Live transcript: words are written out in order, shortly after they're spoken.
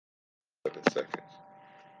5 seconds.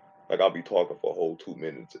 Like I'll be talking for a whole 2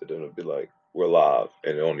 minutes, and then it'll be like we're live,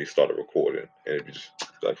 and it only started recording, and it'd be just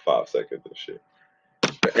like 5 seconds and shit.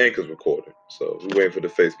 The Anchor's recording, so we waiting for the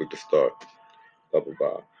Facebook to start. Blah blah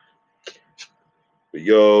blah. But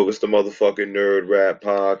yo, it's the motherfucking Nerd Rap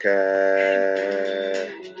Podcast.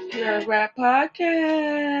 Nerd Rap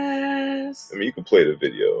Podcast. I mean, you can play the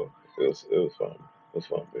video. It was fun. It was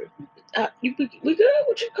fun, man. We good?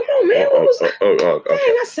 Would you come on, man? Okay. Dang,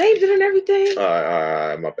 I saved it and everything. All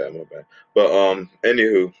right, my bad. But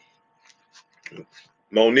anywho,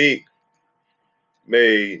 Monique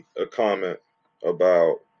made a comment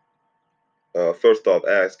about first off,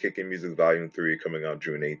 Ass Kicking Music Volume 3 coming out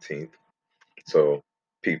June 18th. So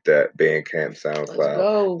peep that. Bandcamp,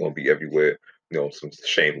 SoundCloud, gonna be everywhere. You know, some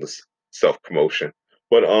shameless self-promotion.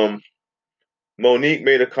 But Monique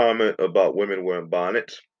made a comment about women wearing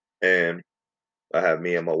bonnets, and I have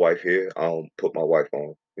me and my wife here. I don't put my wife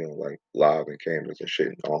on, like live and cameras and shit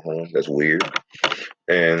in our home. That's weird.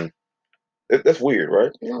 And that's weird,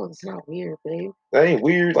 right? No, it's not weird, babe. That ain't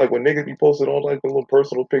weird. Like when niggas be posting all like the little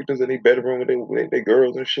personal pictures in their bedroom with their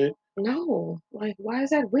girls and shit. No, like why is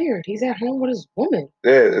that weird? He's at home with his woman.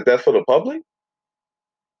 Yeah, that's for the public.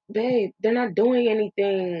 Babe, they're not doing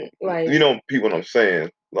anything like. You know, people. What I'm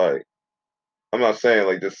saying, like, I'm not saying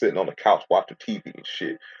like just sitting on the couch watching TV and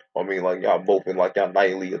shit. I mean, like y'all both in like y'all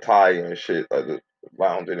nightly attire and shit, like just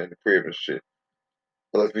lounging in the crib and shit.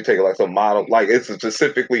 Unless we take like some model, like it's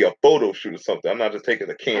specifically a photo shoot or something. I'm not just taking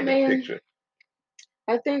a candid picture.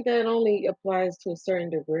 I think that only applies to a certain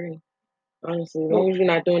degree. Honestly, as long as you're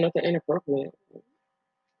not doing nothing inappropriate.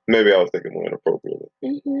 Maybe I was thinking more inappropriately.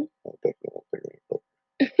 Mm-hmm. I definitely was thinking inappropriately.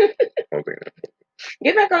 I'm thinking inappropriate.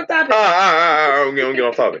 Get back on topic. I'm gonna get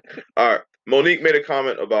on topic. All right. Monique made a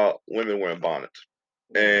comment about women wearing bonnets,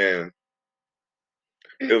 and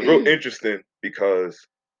it was real interesting because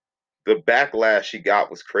the backlash she got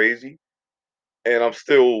was crazy. And I'm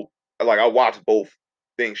still like, I watched both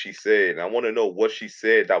things she said, and I want to know what she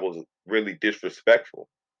said that was really disrespectful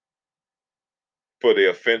for the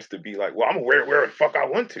offense to be like, well, I'm gonna wear it where the fuck I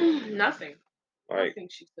want to. Nothing. Like, Nothing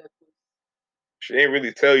she said. She didn't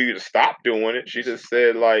really tell you to stop doing it. She just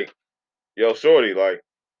said like, yo, shorty, like,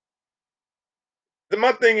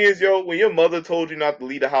 my thing is, yo, when your mother told you not to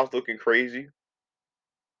leave the house looking crazy,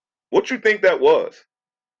 what you think that was?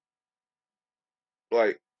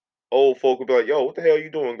 Like, old folk would be like, yo, what the hell are you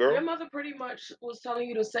doing, girl? Your mother pretty much was telling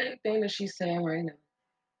you the same thing that she's saying right now,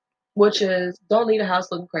 which is don't leave the house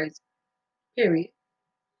looking crazy. Period.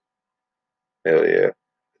 Hell yeah.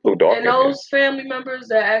 Look dark. And those family members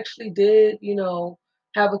that actually did,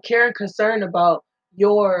 have a care and concern about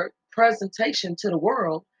your presentation to the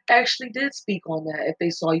world actually did speak on that if they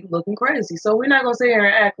saw you looking crazy. So we're not going to sit here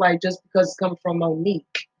and act like just because it's coming from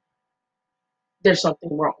Monique, there's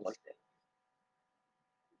something wrong with it.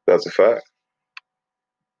 That's a fact.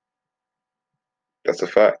 That's a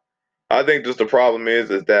fact. I think just the problem is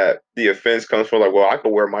that the offense comes from like, well, I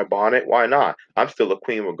could wear my bonnet. Why not? I'm still a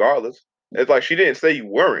queen regardless. It's like she didn't say you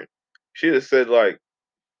weren't. She just said like,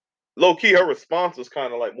 low key, her response was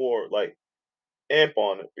kind of like more like amp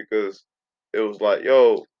on it because it was like,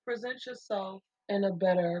 yo, present yourself in a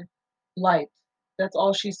better light. That's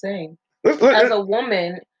all she's saying. As a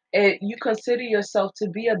woman, you consider yourself to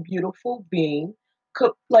be a beautiful being.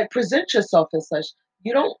 Like present yourself as such.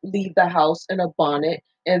 You don't leave the house in a bonnet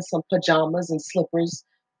and some pajamas and slippers,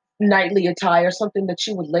 nightly attire, something that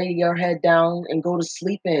you would lay your head down and go to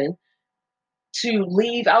sleep in. To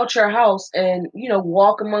leave out your house and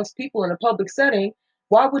walk amongst people in a public setting.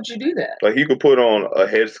 Why would you do that? Like you could put on a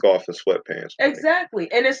headscarf and sweatpants. Exactly.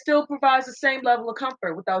 And it still provides the same level of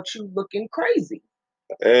comfort without you looking crazy.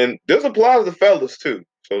 And this applies to fellas too.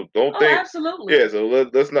 So don't think. Absolutely. Yeah, so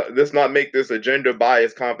let's not make this a gender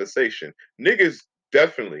biased conversation. Niggas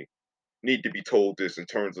definitely need to be told this in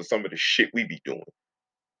terms of some of the shit we be doing.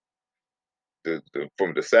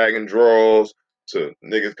 From the sagging drawers to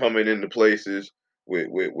niggas coming into places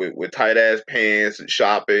with tight ass pants and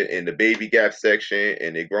shopping in the baby gap section,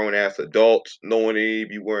 and they grown ass adults knowing they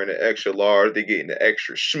be wearing the extra large, they getting the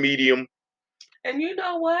extra medium. And you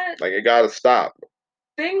know what? Like it gotta stop.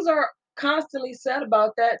 Things are constantly said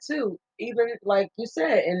about that too, even like you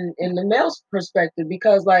said in the male's perspective,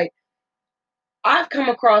 because like I've come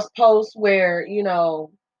across posts where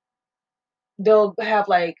they'll have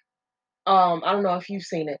like I don't know if you've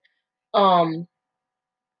seen it,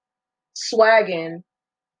 swaggin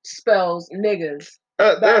spells niggas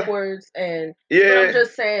backwards, and yeah, but I'm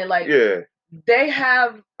just saying, like, yeah,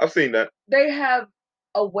 I've seen that. They have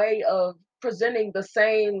a way of presenting the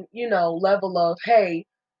same, level of, hey,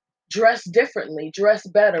 dress differently, dress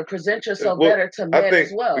better, present yourself better to men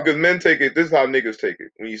as well. Because men take it, this is how niggas take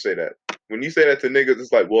it when you say that. When you say that to niggas,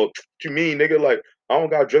 it's like, well, what you mean, nigga? Like, I don't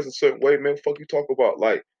gotta dress a certain way, man. Fuck you talk about?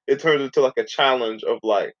 Like, it turns into like a challenge of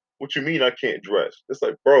like, what you mean I can't dress? It's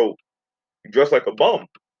like, bro, you dress like a bum.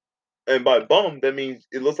 And by bum, that means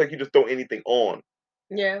it looks like you just throw anything on.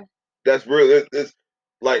 Yeah. That's real. It's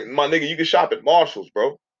like, my nigga, you can shop at Marshalls,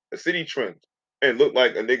 bro. A City Trends, and look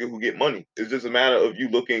like a nigga who get money. It's just a matter of you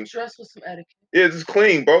looking. Dress with some etiquette. Yeah, it's just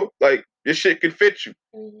clean, bro. Like, your shit can fit you.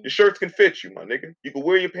 Your shirts can fit you, my nigga. You can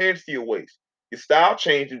wear your pants to your waist. Your style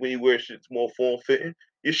changes when you wear shit's more form fitting.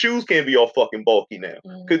 Your shoes can't be all fucking bulky now.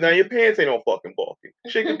 Cause now your pants ain't all fucking bulky.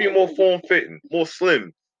 Shit can be more form fitting, more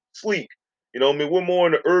slim, sleek. You know what I mean? We're more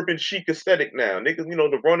in the urban chic aesthetic now. Niggas, you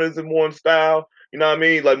know, the runners are more in style. You know what I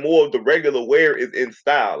mean? Like, more of the regular wear is in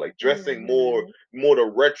style. Like, dressing more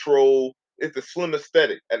the retro. It's the slim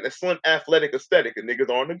aesthetic and the slim athletic aesthetic, and niggas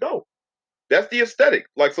are on the go. That's the aesthetic.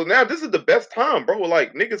 Like, so now this is the best time, bro.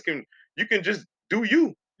 Like, you can just do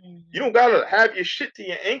you. You don't gotta have your shit to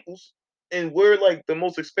your ankles and wear like the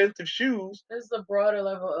most expensive shoes. There's a broader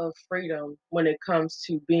level of freedom when it comes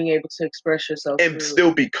to being able to express yourself and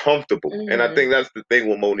still be comfortable. And I think that's the thing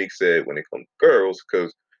what Monique said when it comes to girls,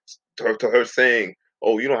 because to her saying,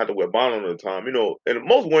 "Oh, you don't have to wear a bonnet all the time," you know, and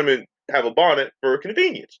most women have a bonnet for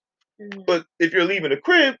convenience. But if you're leaving the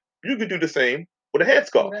crib, you could do the same with a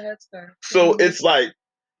headscarf. So it's like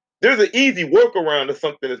there's an easy workaround to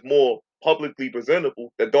something that's more publicly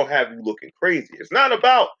presentable that don't have you looking crazy. It's not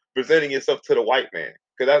about presenting yourself to the white man,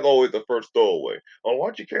 because that's always the first throwaway. Oh, why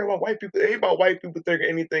don't you care about white people? It ain't about white people thinking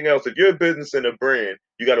anything else. If you're a business and a brand,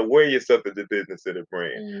 you got to wear yourself as a business and a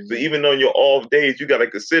brand. So even on your off days, you got to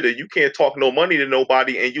consider you can't talk no money to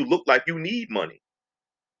nobody and you look like you need money.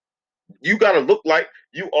 You got to look like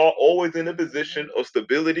you are always in a position of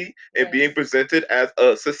stability and being presented as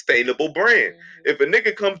a sustainable brand. If a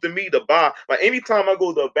nigga comes to me to buy, like anytime I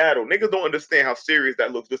go to a battle, niggas don't understand how serious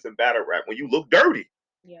that looks just in battle rap when you look dirty.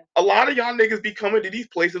 Yeah. A lot of y'all niggas be coming to these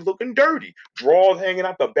places looking dirty. Drawers hanging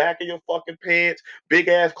out the back of your fucking pants, big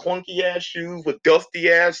ass clunky ass shoes with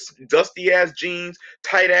dusty ass jeans,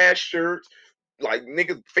 tight ass shirts, like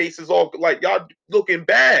niggas faces all like y'all looking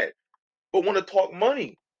bad, but want to talk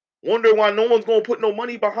money. Wonder why no one's gonna put no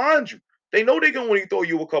money behind you. They know they gonna only throw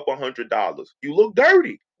you a couple $100. You look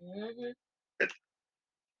dirty.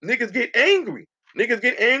 Niggas get angry. Niggas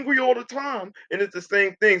get angry all the time, and it's the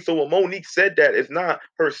same thing. So when Monique said that, it's not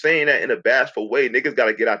her saying that in a bashful way. Niggas got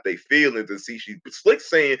to get out their feelings and see she's slick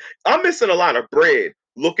saying, I'm missing a lot of bread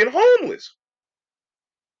looking homeless.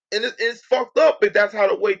 And it's fucked up, but that's how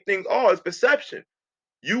the way things are. It's perception.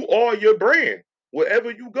 You are your brand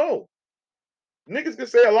wherever you go. Niggas can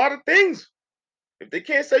say a lot of things. If they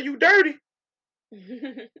can't say you dirty,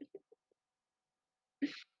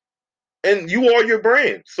 and you are your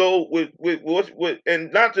brand. So with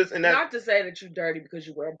and not just in that. Not to say that you're dirty because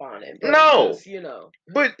you wear a bonnet. But no, just, you know.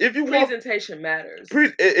 But if you presentation matters.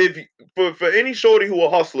 If for any shorty who a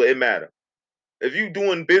hustler, it matters. If you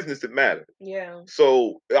doing business, it matters. Yeah.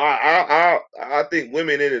 So I think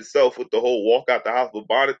women in itself with the whole walk out the house with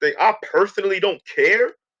bonnet thing, I personally don't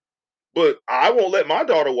care, but I won't let my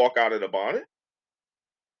daughter walk out in a bonnet.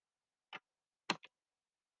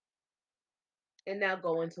 And now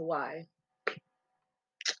go into why.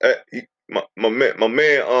 My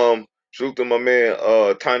man, salute to my man,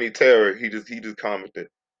 Tiny Terror. He just commented.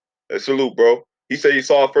 Salute, bro. He said he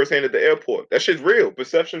saw it firsthand at the airport. That shit's real.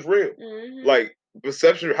 Perception's real. Like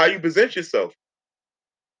perception, how you present yourself.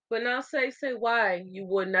 But now say why you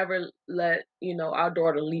would never let, our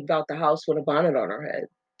daughter leave out the house with a bonnet on her head.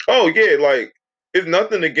 Oh yeah, like it's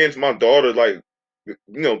nothing against my daughter, like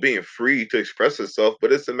being free to express herself,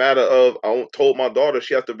 but it's a matter of I told my daughter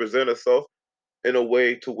she has to present herself in a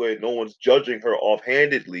way to where no one's judging her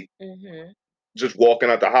offhandedly. Just walking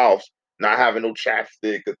out the house, not having no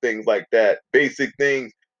chapstick or things like that. Basic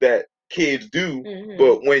things that kids do.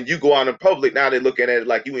 But when you go out in public, now they're looking at it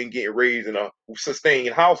like you ain't getting raised in a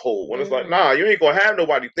sustained household. When it's like, nah, you ain't gonna have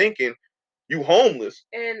nobody thinking you homeless.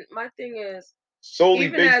 And my thing is, solely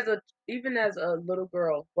even as a little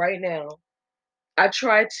girl right now, I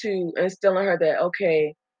try to instill in her that,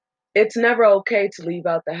 okay, it's never okay to leave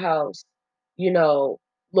out the house,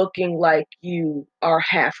 looking like you are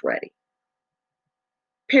half ready.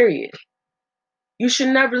 Period. You should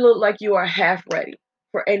never look like you are half ready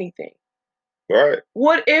for anything. Right.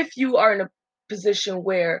 What if you are in a position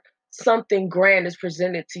where something grand is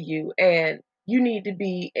presented to you and you need to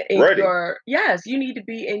be in you need to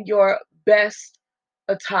be in your best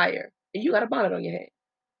attire and you got a bonnet on your head.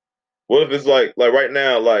 What if it's like right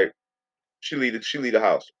now, like she leave the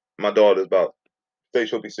house. My daughter's about Say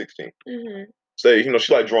she'll be 16. Say,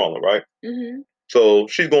 she like drawing, right? So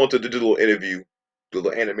she's going to the little interview, the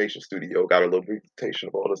little animation studio, got a little presentation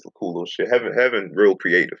of all this cool little shit. Having real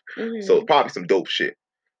creative. So probably some dope shit.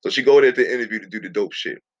 So she go there to interview to do the dope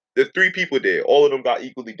shit. There's 3 people there. All of them got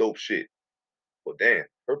equally dope shit. Well, damn,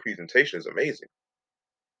 her presentation is amazing.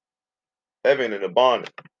 Evan and Abana.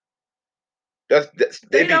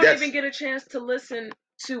 They don't even get a chance to listen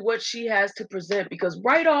to what she has to present because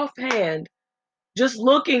right offhand, just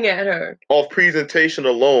looking at her. Off presentation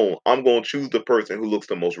alone, I'm going to choose the person who looks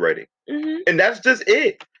the most ready. And that's just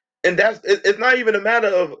it. And it's not even a matter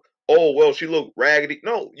of, oh, well, she looked raggedy.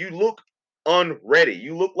 No, you look unready.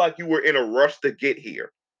 You look like you were in a rush to get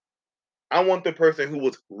here. I want the person who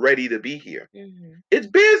was ready to be here. It's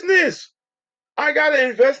business. I got to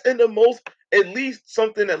invest in at least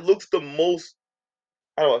something that looks the most,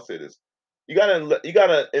 how do I say this? You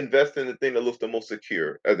gotta invest in the thing that looks the most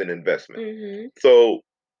secure as an investment. So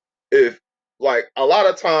if, like, a lot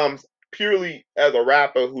of times, purely as a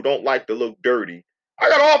rapper who don't like to look dirty, I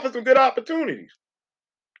gotta offer some good opportunities.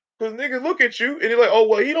 Cause niggas look at you and they're like, oh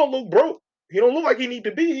well, he don't look broke. He don't look like he need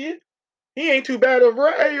to be here. He ain't too bad of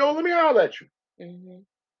a, hey yo, let me holler at you.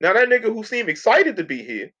 Now that nigga who seemed excited to be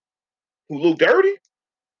here, who look dirty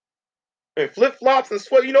and flip flops and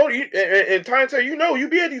sweat, and trying to tell you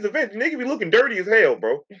be at these events, nigga be looking dirty as hell,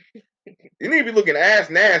 bro. You need to be looking ass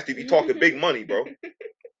nasty if you talking big money, bro.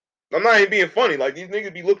 I'm not even being funny. Like, these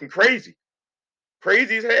niggas be looking crazy.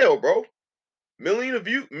 Crazy as hell, bro. Million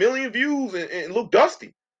views and look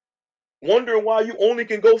dusty. Wondering why you only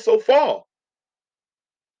can go so far.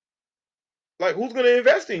 Like, who's gonna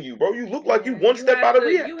invest in you, bro? You look like you one step out of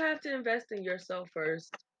rehab. You have to invest in yourself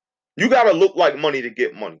first. You gotta look like money to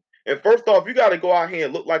get money. And first off, you gotta go out here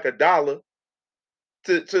and look like a dollar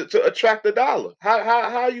to attract a dollar.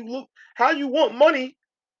 How you want money,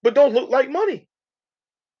 but don't look like money.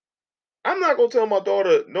 I'm not gonna tell my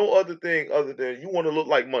daughter no other thing other than you want to look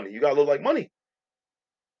like money. You gotta look like money.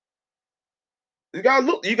 You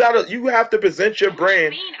have to present your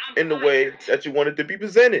brand in the way that you want it to be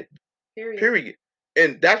presented. Period.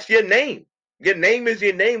 And that's your name. Your name is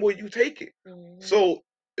your name where you take it. So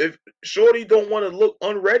if shorty don't want to look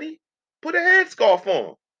unready, put a headscarf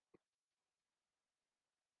on.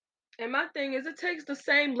 And my thing is, it takes the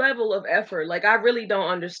same level of effort. Like, I really don't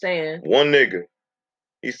understand. One nigga,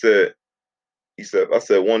 I said,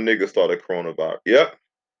 one nigga started coronavirus. Yep.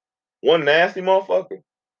 One nasty motherfucker.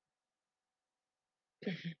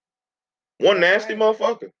 One nasty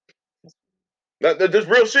motherfucker. That's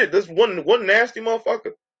real shit. This one nasty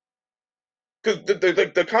motherfucker. Because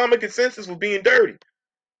the common consensus was being dirty.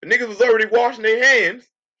 The niggas was already washing their hands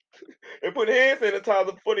and putting hand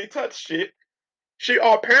sanitizer before they touch shit. Shit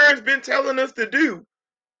our parents been telling us to do.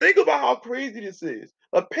 Think about how crazy this is.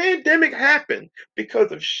 A pandemic happened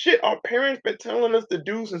because of shit our parents been telling us to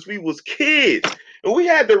do since we was kids. And we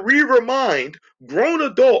had to remind grown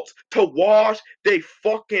adults to wash their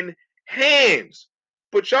fucking hands.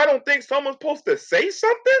 But y'all don't think someone's supposed to say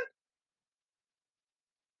something?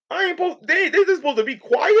 They just supposed to be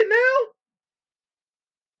quiet now?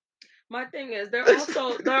 My thing is they're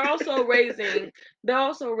also raising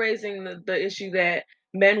the issue that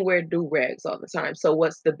men wear do-rags all the time. So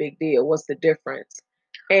what's the big deal? What's the difference?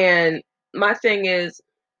 And my thing is,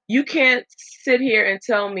 you can't sit here and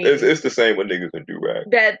tell me it's the same with niggas and do-rags.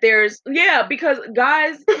 That there's because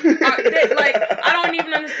guys I don't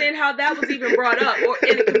even understand how that was even brought up or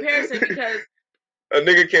in comparison, because a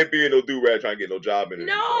nigga can't be in no do-rag trying to get no job in it.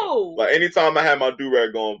 No. Like, anytime I had my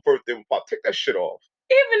do-rag on, first they would take that shit off.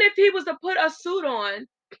 Even if he was to put a suit on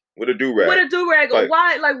with a do-rag. Like,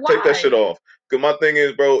 why? Take that shit off. Because my thing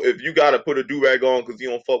is, bro, if you got to put a do-rag on because you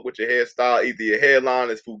don't fuck with your hairstyle, either your hairline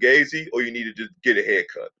is fugazi or you need to just get a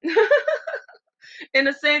haircut. And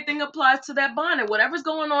the same thing applies to that bonnet. Whatever's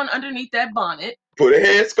going on underneath that bonnet, put a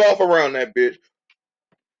headscarf around that bitch.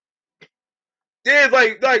 Yeah,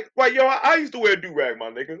 it's like yo, I used to wear a do-rag, my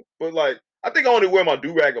nigga. But, like, I think I only wear my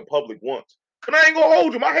do-rag in public once. But I ain't gonna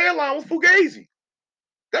hold you. My hairline was fugazi.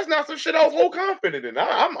 That's not some shit I was whole confident in.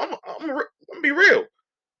 I'm gonna be real.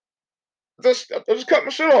 I just cut my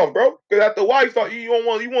shit off, bro. Because after a while, you thought you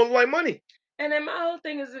want to look like money. And then my whole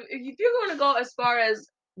thing is, if you're going to go as far as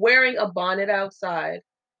wearing a bonnet outside,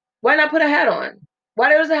 why not put a hat on?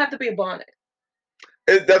 Why does it have to be a bonnet?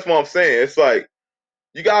 That's what I'm saying. It's like,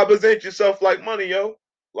 you gotta present yourself like money, yo.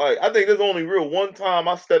 Like, I think there's only real one time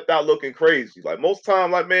I stepped out looking crazy. Like, most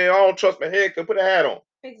time, like, man, I don't trust my hair. Could put a hat on.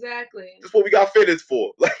 Exactly. That's what we got fitteds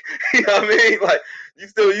for. Like, you know what I mean? Like, you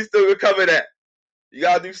still gonna cover that. You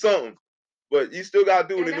gotta do something, but you still gotta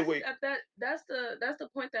do it in the way. That's the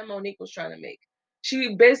point that Monique was trying to make.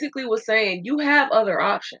 She basically was saying, you have other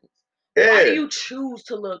options. Yeah. Why do you choose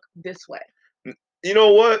to look this way? You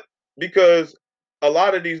know what? Because a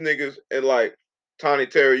lot of these niggas and like Tiny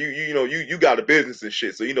Terry, you got a business and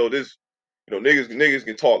shit. So this, niggas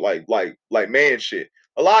can talk like man shit.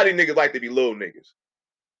 A lot of these niggas like to be little niggas.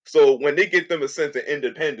 So when they get them a sense of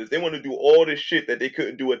independence, they want to do all this shit that they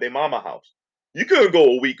couldn't do at their mama house. You couldn't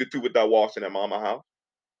go a week or two without washing at mama house.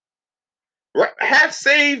 Right? Half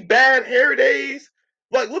saved bad hair days.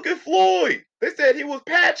 Like, look at Floyd. They said he was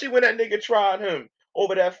patchy when that nigga tried him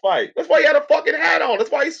over that fight. That's why he had a fucking hat on.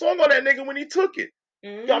 That's why he swung on that nigga when he took it.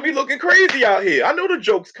 Got me looking crazy out here. I know the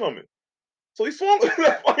joke's coming. So he swung.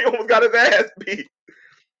 That's why he almost got his ass beat.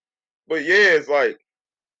 But yeah, it's like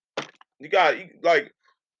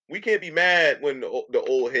we can't be mad when the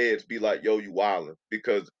old heads be like, "Yo, you wildin',"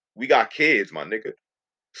 because we got kids, my nigga.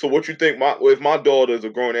 So what you think? If my daughter is a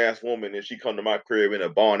grown ass woman and she come to my crib in a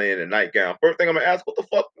bonnet and a nightgown, first thing I'm gonna ask, what the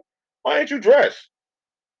fuck? Why ain't you dressed?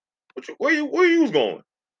 Where you was going?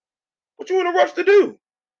 What you in a rush to do?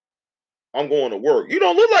 I'm going to work. You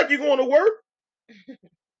don't look like you're going to work. You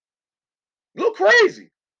look crazy.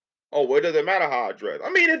 Oh, well, it doesn't matter how I dress. I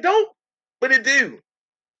mean, it don't, but it do.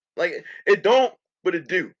 Like it don't, but it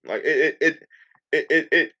do. Like it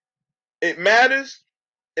matters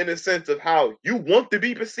in the sense of how you want to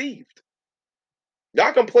be perceived.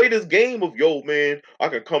 Y'all can play this game of, yo, man, I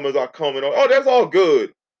can come as I come and oh, that's all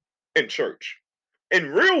good in church. In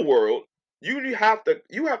real world, you have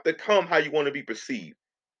to come how you want to be perceived.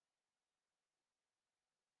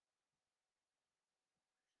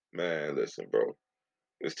 Man, listen, bro.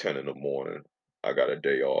 It's 10 in the morning. I got a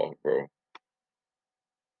day off, bro.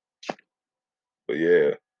 But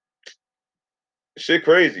yeah. Shit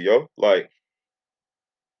crazy, yo. Like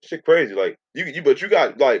shit crazy. Like but you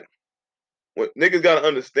got like what niggas gotta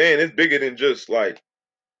understand, it's bigger than just like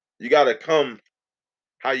you gotta come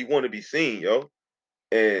how you want to be seen, yo.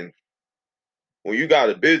 And when you got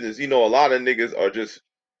a business, a lot of niggas are just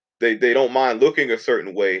they don't mind looking a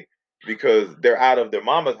certain way because they're out of their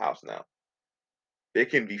mama's house now. They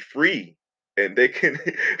can be free and they can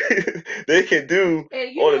they can do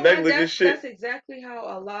all the negligent shit. That's exactly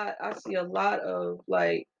how I see a lot of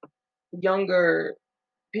like younger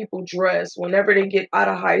people dress whenever they get out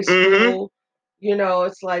of high school.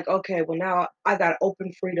 It's like, okay, well now I got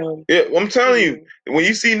open freedom. Yeah, I'm telling you, when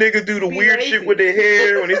you see niggas do the weird shit with their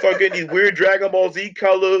hair, when they start getting these weird Dragon Ball Z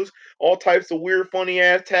colors, all types of weird, funny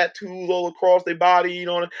ass tattoos all across their body,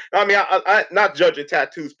 I mean, I not judging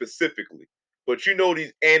tattoos specifically, but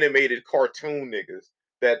these animated cartoon niggas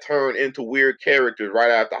that turn into weird characters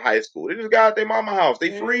right after high school. They just got out their mama house.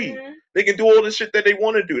 They free. They can do all the shit that they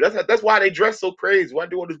want to do. That's why they dress so crazy. Why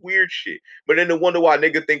do all this weird shit? But then they wonder why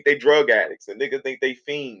niggas think they drug addicts and niggas think they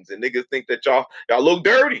fiends and niggas think that y'all look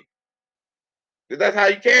dirty. That's how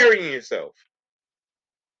you carrying yourself.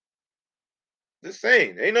 Just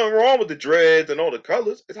saying, ain't nothing wrong with the dreads and all the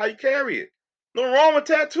colors. It's how you carry it. Nothing wrong with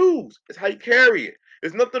tattoos. It's how you carry it.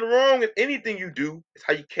 There's nothing wrong with anything you do. It's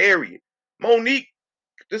how you carry it. Monique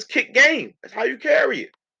just kick game. That's how you carry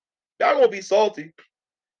it. Y'all gonna be salty.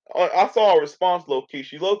 I saw a response low key.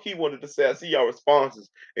 She low key wanted to say, "I see y'all responses,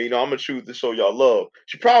 and I'm gonna choose to show y'all love."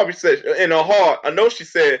 She probably said in her heart, I know she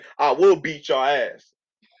said, "I will beat y'all ass,"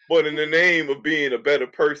 but in the name of being a better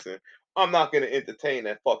person, I'm not gonna entertain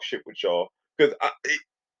that fuck shit with y'all because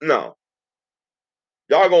no,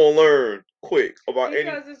 y'all gonna learn quick about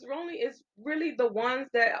because it's really the ones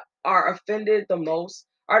that are offended the most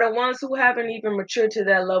are the ones who haven't even matured to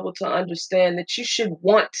that level to understand that you should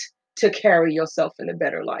want to carry yourself in a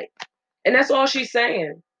better light. And that's all she's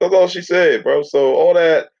saying. That's all she said, bro. So all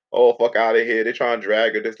that, oh fuck out of here. They trying to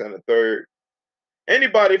drag her this and the third.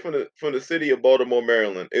 Anybody from the city of Baltimore,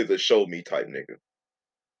 Maryland, is a show me type nigga.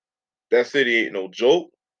 That city ain't no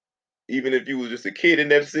joke. Even if you was just a kid in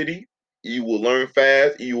that city, you will learn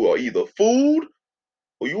fast. You are either food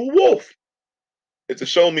or you a wolf. It's a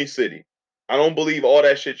show me city. I don't believe all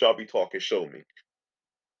that shit y'all be talking. Show me.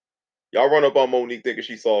 Y'all run up on Monique thinking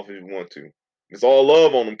she's soft if you want to. It's all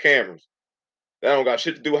love on them cameras. That don't got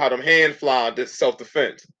shit to do with how them hands fly in this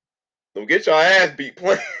self-defense. Don't get your ass beat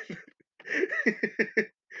playing.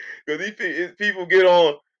 Because these people get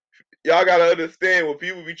on, y'all gotta understand when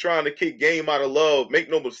people be trying to kick game out of love, make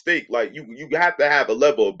no mistake, like you have to have a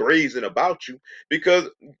level of brazen about you because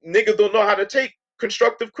niggas don't know how to take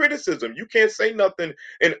constructive criticism. You can't say nothing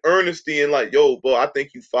in earnesty and like, yo, bro, I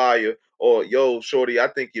think you fire, or yo, shorty, I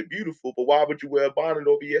think you're beautiful, but why would you wear a bonnet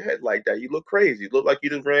over your head like that? You look crazy. You look like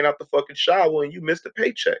you just ran out the fucking shower and you missed a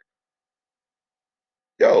paycheck.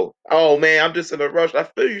 Yo, oh man, I'm just in a rush. I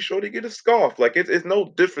feel you, shorty, get a scarf. Like it's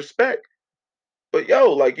no disrespect. But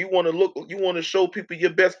yo, like you want to show people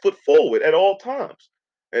your best foot forward at all times.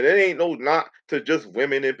 And it ain't no not to just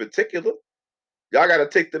women in particular. Y'all gotta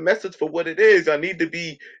take the message for what it is. Y'all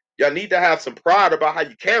need to have some pride about how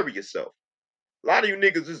you carry yourself. A lot of you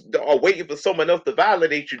niggas just are waiting for someone else to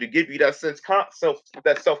validate you to give you that self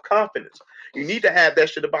confidence. You need to have that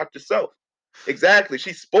shit about yourself. Exactly.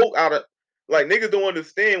 She spoke out of like niggas don't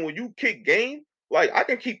understand when you kick game. Like I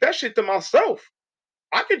can keep that shit to myself.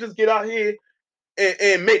 I can just get out here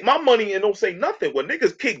and make my money and don't say nothing. When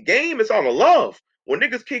niggas kick game, it's out of love. When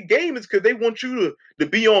niggas kick game, it's because they want you to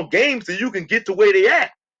be on game so you can get to where they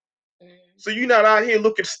at. So you're not out here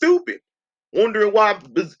looking stupid, wondering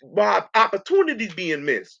why opportunities being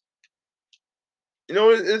missed. You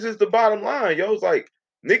know, it's just the bottom line, yo. It's like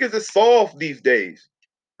niggas is soft these days.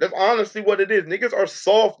 That's honestly what it is. Niggas are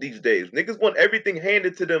soft these days. Niggas want everything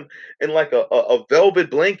handed to them in like a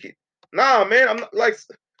velvet blanket. Nah, man, I'm not like,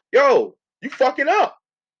 yo, you fucking up.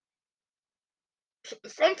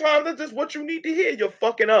 Sometimes that's just what you need to hear. You're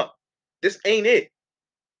fucking up. This ain't it.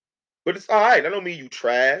 But it's all right. That don't mean you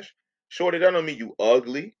trash. Shorty, that don't mean you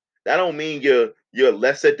ugly. That don't mean you're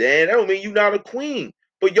lesser than. That don't mean you not a queen.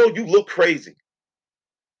 But yo, you look crazy.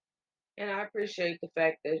 And I appreciate the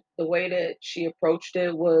fact that the way that she approached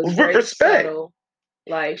it was very respect. subtle.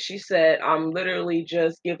 Like she said, I'm literally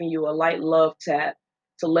just giving you a light love tap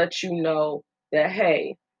to let you know that,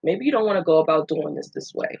 hey, maybe you don't want to go about doing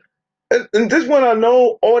this way. And this one I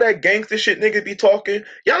know all that gangster shit niggas be talking.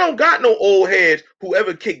 Y'all don't got no old heads who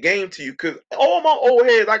ever kick game to you. Cause all my old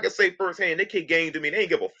heads, I can say firsthand, they kick game to me. They ain't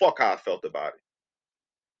give a fuck how I felt about it.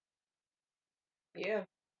 Yeah.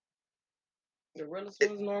 The realest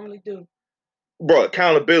ones normally do. Bro,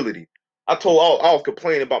 accountability. I was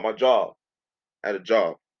complaining about my job at a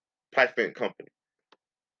job, pipe fitting company.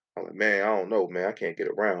 I'm like, man, I don't know, man. I can't get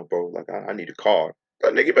around, bro. Like, I need a car.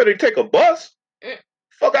 That nigga better take a bus.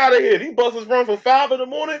 Fuck out of here. These buses run from 5 in the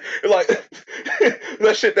morning. Like,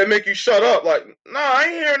 that shit that make you shut up. Like, nah, I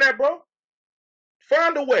ain't hearing that, bro.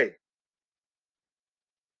 Find a way.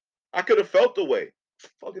 I could have felt the way. What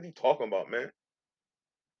the fuck is he talking about, man?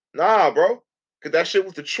 Nah, bro. Because that shit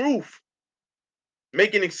was the truth.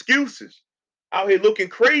 Making excuses. Out here looking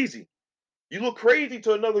crazy. You look crazy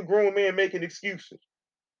to another grown man making excuses.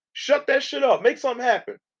 Shut that shit up. Make something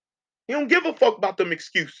happen. He don't give a fuck about them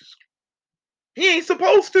excuses. He ain't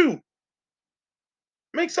supposed to.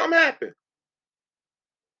 Make something happen.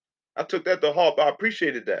 I took that to heart, but I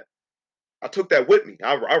appreciated that. I took that with me.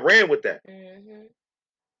 I ran with that.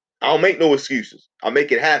 I don't make no excuses. I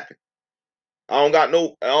make it happen. I don't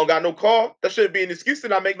got no car. That shouldn't be an excuse to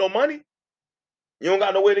not make no money. You don't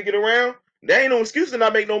got no way to get around. There ain't no excuse to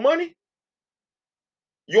not make no money.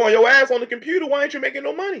 You on your ass on the computer. Why ain't you making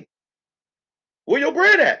no money? Where your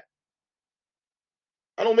bread at?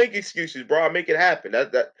 I don't make excuses, bro. I make it happen.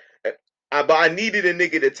 But I needed a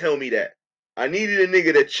nigga to tell me that. I needed a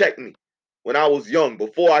nigga to check me when I was young,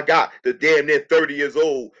 before I got the damn near 30 years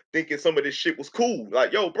old, thinking some of this shit was cool.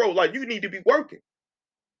 Like, yo, bro, like you need to be working.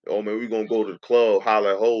 Oh man, we gonna go to the club,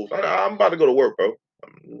 holler at hoes. I'm about to go to work, bro.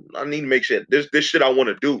 I need to make shit. This shit I want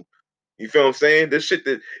to do. You feel what I'm saying? This shit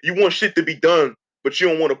that you want shit to be done, but you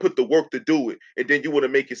don't want to put the work to do it, and then you want to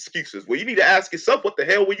make excuses. Well, you need to ask yourself, what the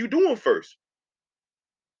hell were you doing first?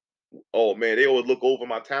 Oh man, they always look over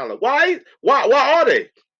my talent. Why are they?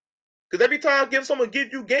 Because every time someone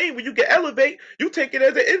give you game when you can elevate, you take it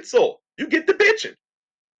as an insult. You get the bitching.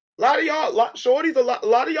 A lot of y'all, shorties, a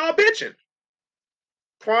lot of y'all bitching.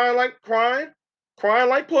 Crying like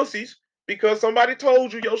pussies because somebody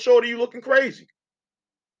told you, yo, shorty, you looking crazy.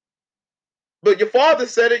 But your father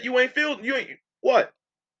said it, you ain't what?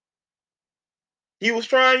 He was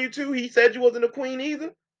trying you to, he said you wasn't a queen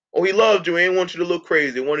either? Or he loved you and didn't want you to look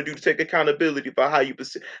crazy, wanted you to take accountability for how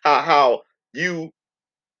you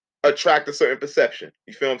attract a certain perception.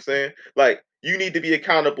 You feel what I'm saying? Like, you need to be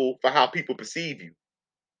accountable for how people perceive you.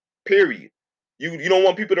 Period. You don't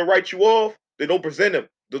want people to write you off, they don't present them.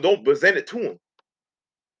 They don't present it to them.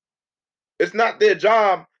 It's not their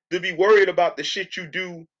job to be worried about the shit you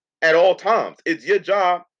do at all times. It's your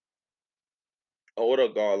job. Oh, what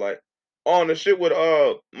up, God? Like, on the shit with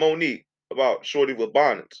Monique about Shorty with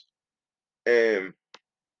bonnets. And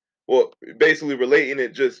well, basically relating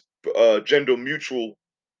it just gender mutual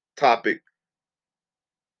topic.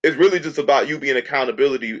 It's really just about you being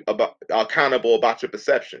accountable about your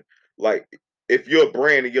perception. Like, if you're a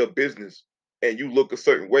brand and you're a business and you look a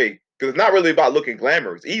certain way, because it's not really about looking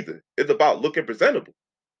glamorous either. It's about looking presentable.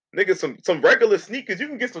 Nigga, some regular sneakers, you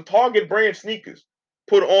can get some Target brand sneakers,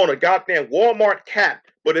 put on a goddamn Walmart cap,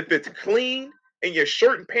 but if it's clean and your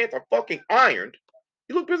shirt and pants are fucking ironed,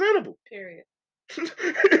 you look presentable. Period.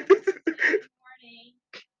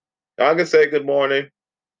 I can say good morning.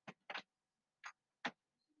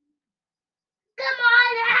 Good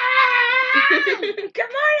morning. Good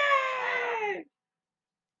morning.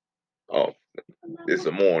 Oh, it's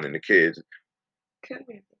the morning. The kids. Come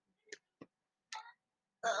here.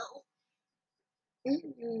 Oh. I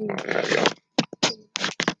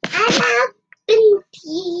love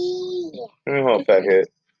Pinky. Let me hold back head.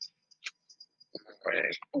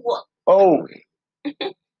 What? Oh.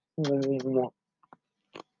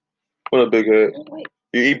 What a big head.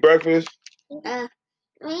 You eat breakfast? I'm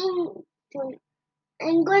gonna eat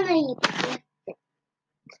breakfast.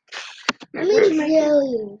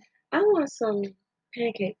 I want some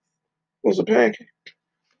pancakes. What's a pancake?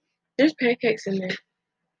 There's pancakes in there.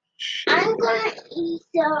 Shit. I'm gonna eat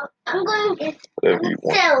some. I'm gonna get whatever you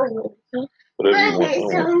want. cereal. Whatever you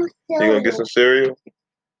want. You gonna get some cereal?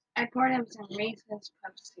 I poured him some Reese's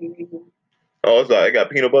Puff cereal. Oh, it's like it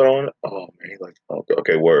got peanut butter on it. Oh man, like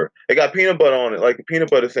okay, word. It got peanut butter on it, like a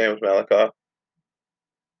peanut butter sandwich, Malachi.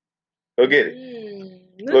 Go get it.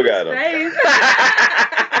 Look at him.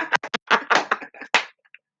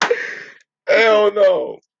 Hell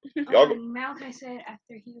no. Malachi said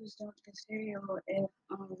after he was done with the cereal, if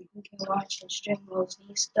he can watch the streamers,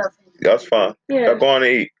 he's stuffing. That's fine. Yeah. Y'all go on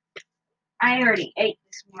and eat. I already ate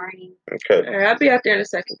this morning. Okay. All right, I'll be out there in a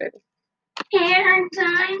second, baby. Hair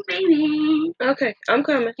time, baby. Okay, I'm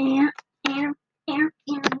coming. Time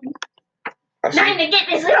to get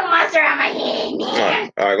this little monster out of my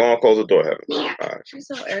head. All right, go on, close the door, Heaven. All right. She's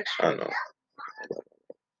so extra. I know.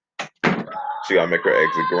 She gotta make her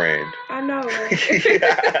exit grand. I know, right?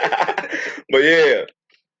 But yeah,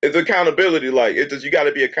 it's accountability. Like it's just you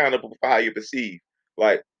gotta be accountable for how you perceive.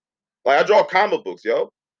 Like I draw comic books,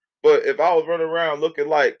 yo. But if I was running around looking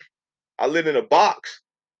like I lived in a box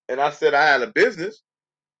and I said I had a business,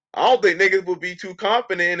 I don't think niggas would be too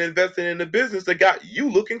confident in investing in the business that got you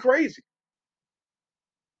looking crazy.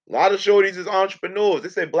 A lot of shorties is entrepreneurs. They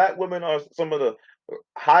say black women are some of the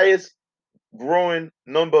highest growing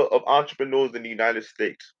number of entrepreneurs in the United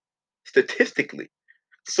States, statistically.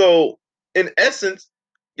 So, in essence,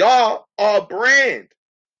 y'all are a brand.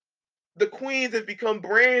 The queens have become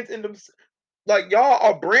brands in them. Like y'all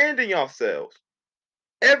are branding yourselves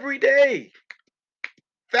every day.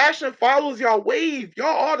 Fashion follows y'all wave. Y'all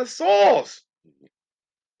are the sauce.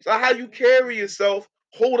 So how you carry yourself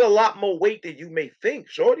hold a lot more weight than you may think,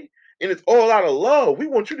 shorty. And it's all out of love. We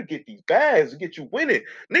want you to get these bags to get you winning.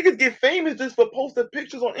 Niggas get famous just for posting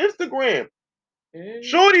pictures on Instagram.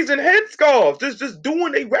 Shorties in headscarves, just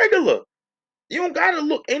doing a regular. You don't gotta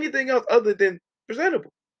look anything else other than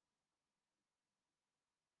presentable.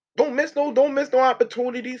 Don't miss no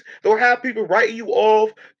opportunities. Don't have people writing you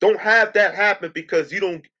off. Don't have that happen because you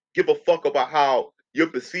don't give a fuck about how you're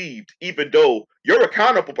perceived, even though you're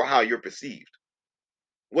accountable for how you're perceived.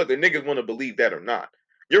 Whether niggas want to believe that or not.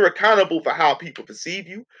 You're accountable for how people perceive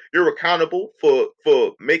you. You're accountable for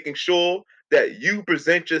making sure that you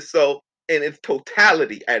present yourself in its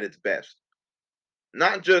totality at its best.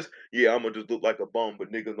 Not just, yeah, I'm gonna just look like a bum,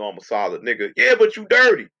 but niggas know I'm a solid nigga. Yeah, but you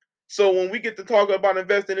dirty. So when we get to talk about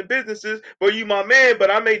investing in businesses, well, you my man, but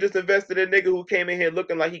I may just invest in a nigga who came in here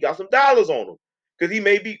looking like he got some dollars on him. Because he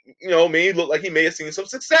may be, may look like he may have seen some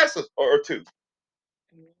success or two.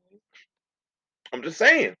 I'm just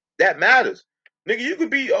saying, that matters. Nigga, you could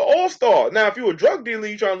be an all-star. Now, if you're a drug dealer,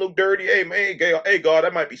 you trying to look dirty, hey, man, hey, God,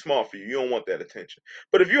 that might be smart for you. You don't want that attention.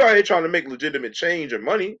 But if you're out here trying to make legitimate change or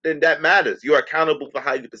money, then that matters. You're accountable for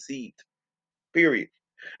how you perceived. Period.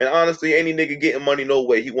 And honestly, any nigga getting money, no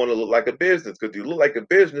way he want to look like a business. Because you look like a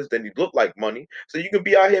business, then you look like money. So you can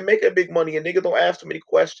be out here making big money and niggas don't ask too many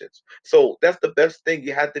questions. So that's the best thing.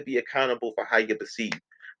 You have to be accountable for how you perceive.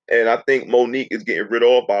 And I think Monique is getting rid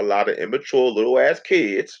of by a lot of immature little ass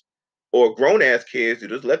kids or grown ass kids who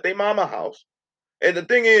just left their mama house. And the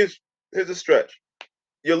thing is, here's a stretch.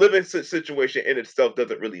 Your living situation in itself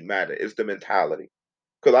doesn't really matter. It's the mentality.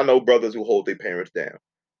 Because I know brothers who hold their parents down.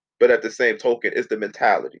 But at the same token, it's the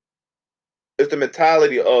mentality. It's the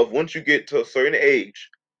mentality of once you get to a certain age,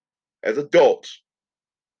 as adults,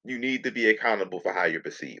 you need to be accountable for how you're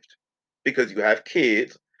perceived. Because you have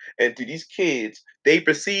kids, and to these kids, they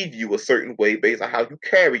perceive you a certain way based on how you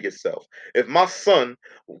carry yourself. If my son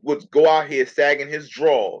would go out here sagging his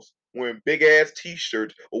drawers, wearing big ass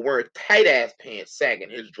t-shirts, or wearing tight ass pants sagging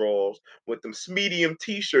his drawers, with them medium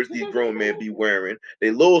t-shirts these grown men be wearing,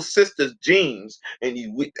 their little sister's jeans, and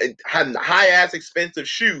having high ass expensive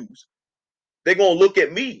shoes, they're gonna look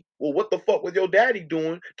at me. Well, what the fuck was your daddy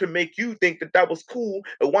doing to make you think that that was cool?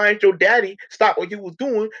 And why ain't your daddy stop what he was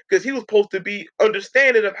doing? Because he was supposed to be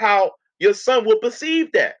understanding of how your son will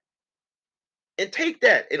perceive that and take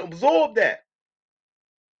that and absorb that.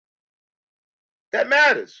 That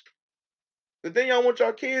matters. The thing y'all want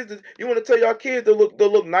y'all kids is you want to tell y'all kids to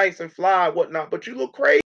look nice and fly and whatnot, but you look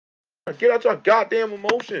crazy. Get out your goddamn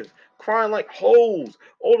emotions, crying like hoes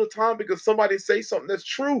all the time because somebody say something that's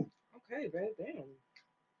true. Okay, man, damn.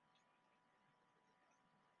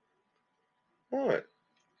 What?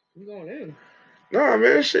 You going in? Nah,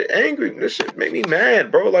 man, this shit angry. This shit make me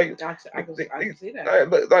mad, bro. Like, I can see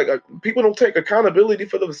that. Like people don't take accountability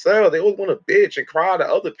for themselves. They always want to bitch and cry to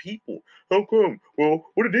other people. How come? Well,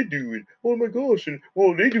 what did they do? And oh my gosh, and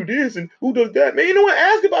well, they do this, and who does that? Man, you know what?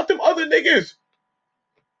 Ask about them other niggas.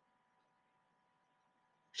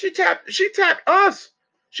 She tapped us.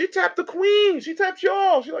 She tapped the queen. She tapped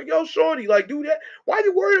y'all. She's like, yo, shorty, like, do that. Why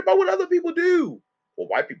you worried about what other people do? Well,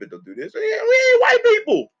 white people don't do this. We ain't white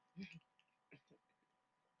people.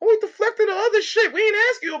 We deflecting the other shit. We ain't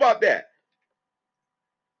ask you about that.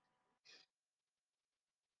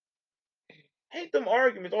 Hate them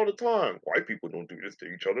arguments all the time. White people don't do this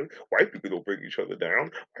to each other. White people don't break each other down.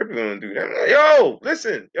 White people don't do that. Yo,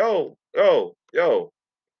 listen, yo.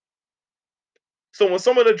 So when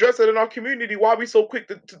someone addresses it in our community, why are we so quick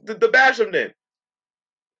to bash them then?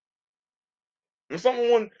 When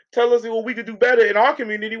someone tell us what we could do better in our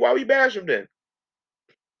community, why we bash them then?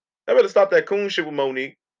 I better stop that coon shit with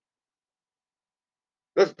Monique.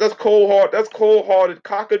 That's cold-hearted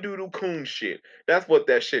cockadoodle coon shit. That's what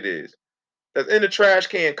that shit is. That's in the trash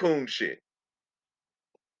can coon shit.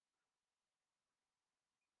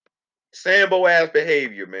 Sambo ass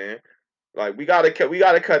behavior, man. Like we gotta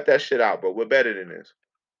cut that shit out, bro. We're better than this.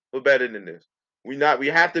 We're better than this. We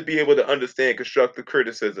have to be able to understand constructive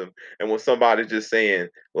criticism and when somebody's just saying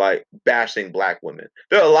like bashing black women.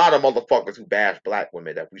 There are a lot of motherfuckers who bash black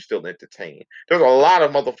women that we still entertain. There's a lot of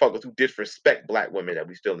motherfuckers who disrespect black women that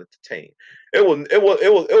we still entertain. It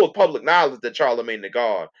was public knowledge that Charlamagne the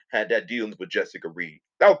God had that dealings with Jessica Reed.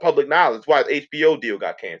 That was public knowledge. Why the HBO deal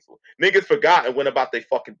got canceled. Niggas forgot and went about their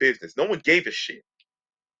fucking business. No one gave a shit.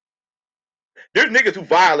 There's niggas who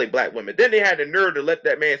violate black women. Then they had the nerve to let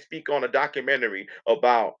that man speak on a documentary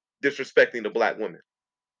about disrespecting the black women.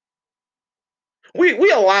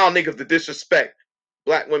 We allow niggas to disrespect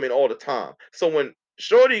black women all the time. So when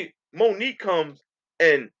Shorty Monique comes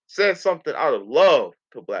and says something out of love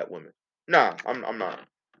to black women, nah, I'm not.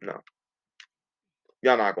 No.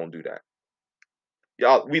 Y'all not gonna do that.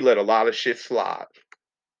 Y'all, we let a lot of shit slide.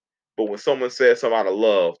 But when someone says something out of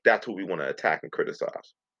love, that's who we want to attack and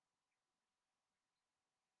criticize.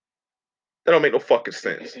 That don't make no fucking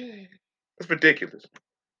sense. That's ridiculous.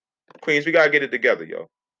 Queens, we gotta get it together, yo.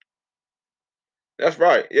 That's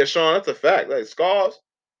right. Yeah, Sean, that's a fact. Like scars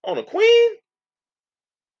on a queen?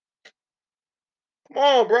 Come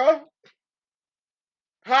on, bro.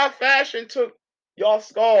 High fashion took y'all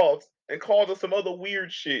scarves and called us some other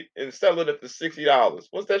weird shit and selling it for $60.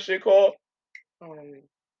 What's that shit called? I don't know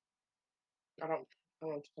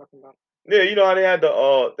what you're talking about. Yeah, you know how they had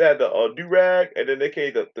the do rag and then they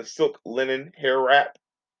came the silk linen hair wrap.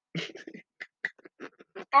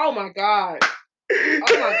 Oh my god. Oh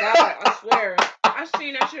my god, I swear. I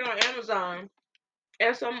seen that shit on Amazon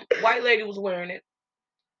and some white lady was wearing it.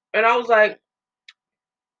 And I was like,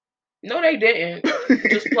 no, they didn't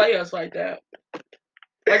just play us like that.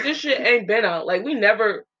 Like this shit ain't been out. Like we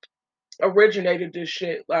never originated this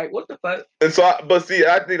shit. Like what the fuck? And so, but see,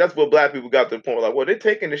 I think that's what black people got to the point. Like, well, they're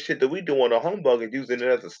taking the shit that we do on a humbug and using it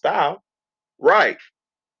as a style, right?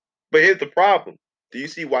 But here's the problem: do you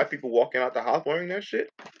see white people walking out the house wearing that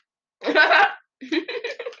shit?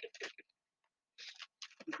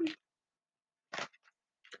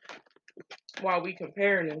 While we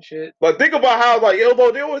comparing and shit. But think about how, like, yo,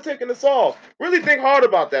 bro, they were taking this off. Really think hard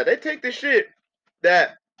about that. They take the shit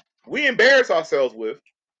that we embarrass ourselves with,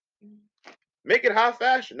 make it high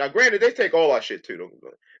fashion. Now, granted, they take all our shit too,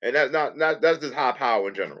 and that's not that's just high power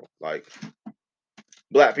in general. Like,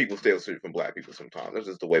 black people steal shit from black people sometimes. That's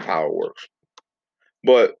just the way power works.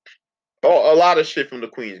 But a lot of shit from the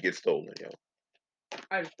queens gets stolen, yo.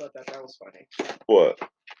 I just thought that was funny. What?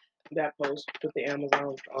 That post with the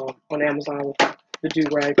Amazon on Amazon with the do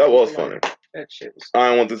rag. That was funny. That shit was. I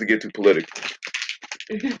don't want this to get too political.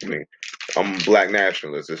 I mean, I'm a black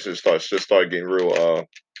nationalist. It should start getting real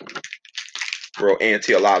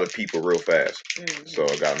anti a lot of people real fast. Mm-hmm. So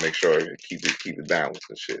I gotta make sure I keep it balanced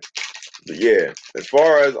and shit. But yeah, as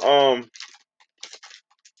far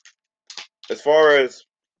as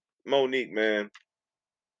Monique, man,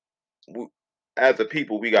 as a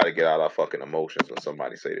people, we gotta get out our fucking emotions when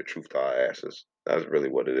somebody say the truth to our asses. That's really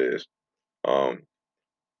what it is.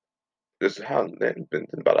 This is how it's been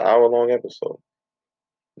about an hour long episode.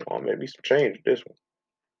 Maybe some change this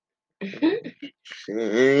one.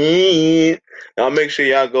 Now make sure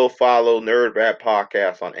y'all go follow Nerd Rap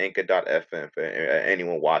Podcast on Anchor.fm for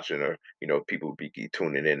anyone watching or people be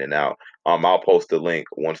tuning in and out. I'll post a link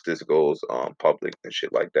once this goes public and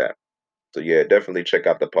shit like that. So yeah, definitely check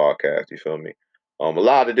out the podcast. You feel me? A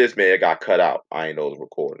lot of this, man, it got cut out. I ain't know it was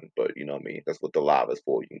recording, but you know what I mean. That's what the live is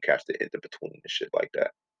for. You can catch the inter between and shit like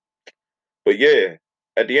that. But yeah,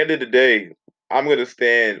 at the end of the day, I'm gonna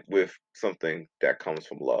stand with something that comes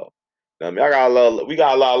from love. Now, I mean, we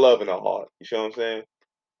got a lot of love in our heart. You know what I'm saying?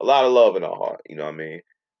 A lot of love in our heart. You know what I mean?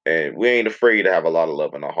 And we ain't afraid to have a lot of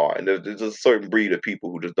love in our heart. And there's a certain breed of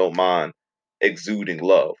people who just don't mind exuding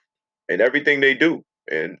love and everything they do.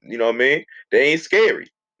 And you know what I mean? They ain't scary.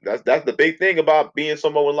 That's the big thing about being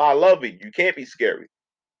someone with a lot of love. You can't be scary.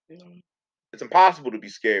 It's impossible to be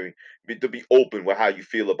scary, to be open with how you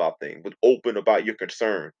feel about things, with open about your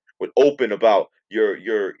concern, with open about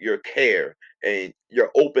your care, and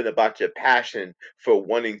you're open about your passion for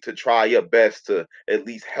wanting to try your best to at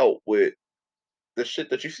least help with the shit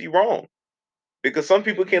that you see wrong. Because some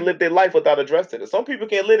people can't live their life without addressing it. Some people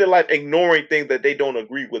can't live their life ignoring things that they don't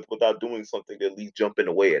agree with without doing something to at least jump in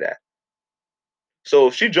the way of that. So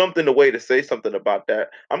if she jumped in the way to say something about that,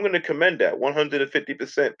 I'm going to commend that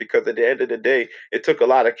 150% because at the end of the day, it took a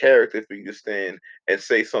lot of character for you to stand and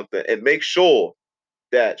say something and make sure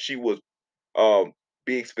that she was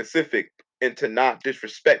being specific and to not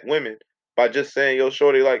disrespect women by just saying, yo,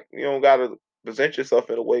 shorty, like, you don't got to present yourself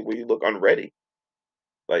in a way where you look unready.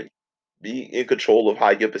 Like, be in control of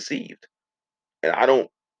how you're perceived. And I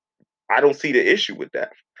don't see the issue with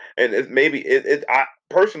that. And I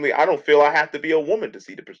personally I don't feel I have to be a woman to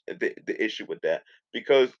see the issue with that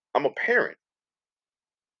because I'm a parent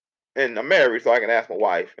and I'm married, so I can ask my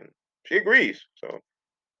wife and she agrees. So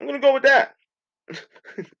I'm gonna go with that.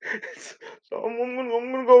 So I'm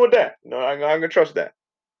gonna go with that. No, I'm gonna trust that.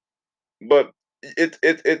 But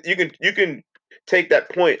you can take that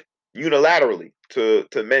point unilaterally to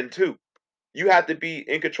men too. You have to be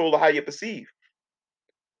in control of how you perceive.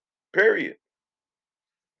 Period.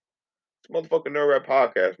 Motherfucking Nerd Rap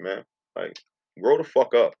Podcast, man. Like, grow the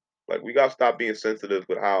fuck up. Like, we gotta stop being sensitive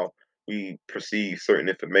with how we perceive certain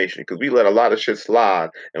information because we let a lot of shit slide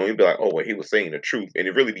and we be like, oh, well, he was saying the truth, and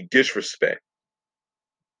it really be disrespect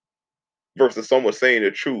versus someone saying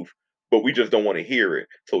the truth, but we just don't want to hear it,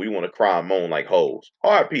 so we want to cry and moan like hoes.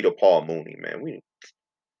 R.I.P. to Paul Mooney, man.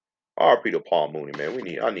 R.I.P. to Paul Mooney, man.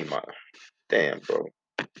 I need my damn, bro.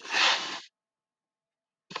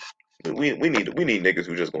 We need niggas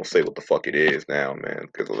who just gonna say what the fuck it is now, man.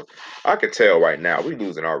 Because I can tell right now we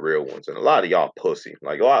losing our real ones, and a lot of y'all pussy.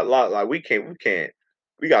 Like like we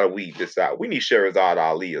gotta weed this out. We need Sherazad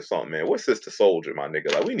Ali or something, man. What's Sister Soldier, my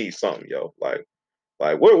nigga? Like we need something, yo. Like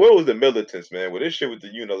where was the militants, man? With this shit with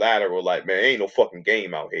the unilateral, like man, ain't no fucking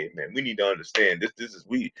game out here, man. We need to understand this is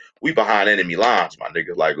we behind enemy lines, my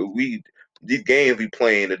nigga. Like these games we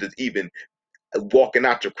playing are just even walking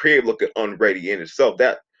out your crib looking unready in itself.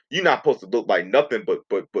 That you're not supposed to look like nothing but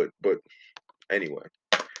anyway.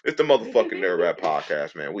 It's the motherfucking Nerd Rap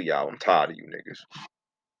Podcast, man. We out. I'm tired of you niggas.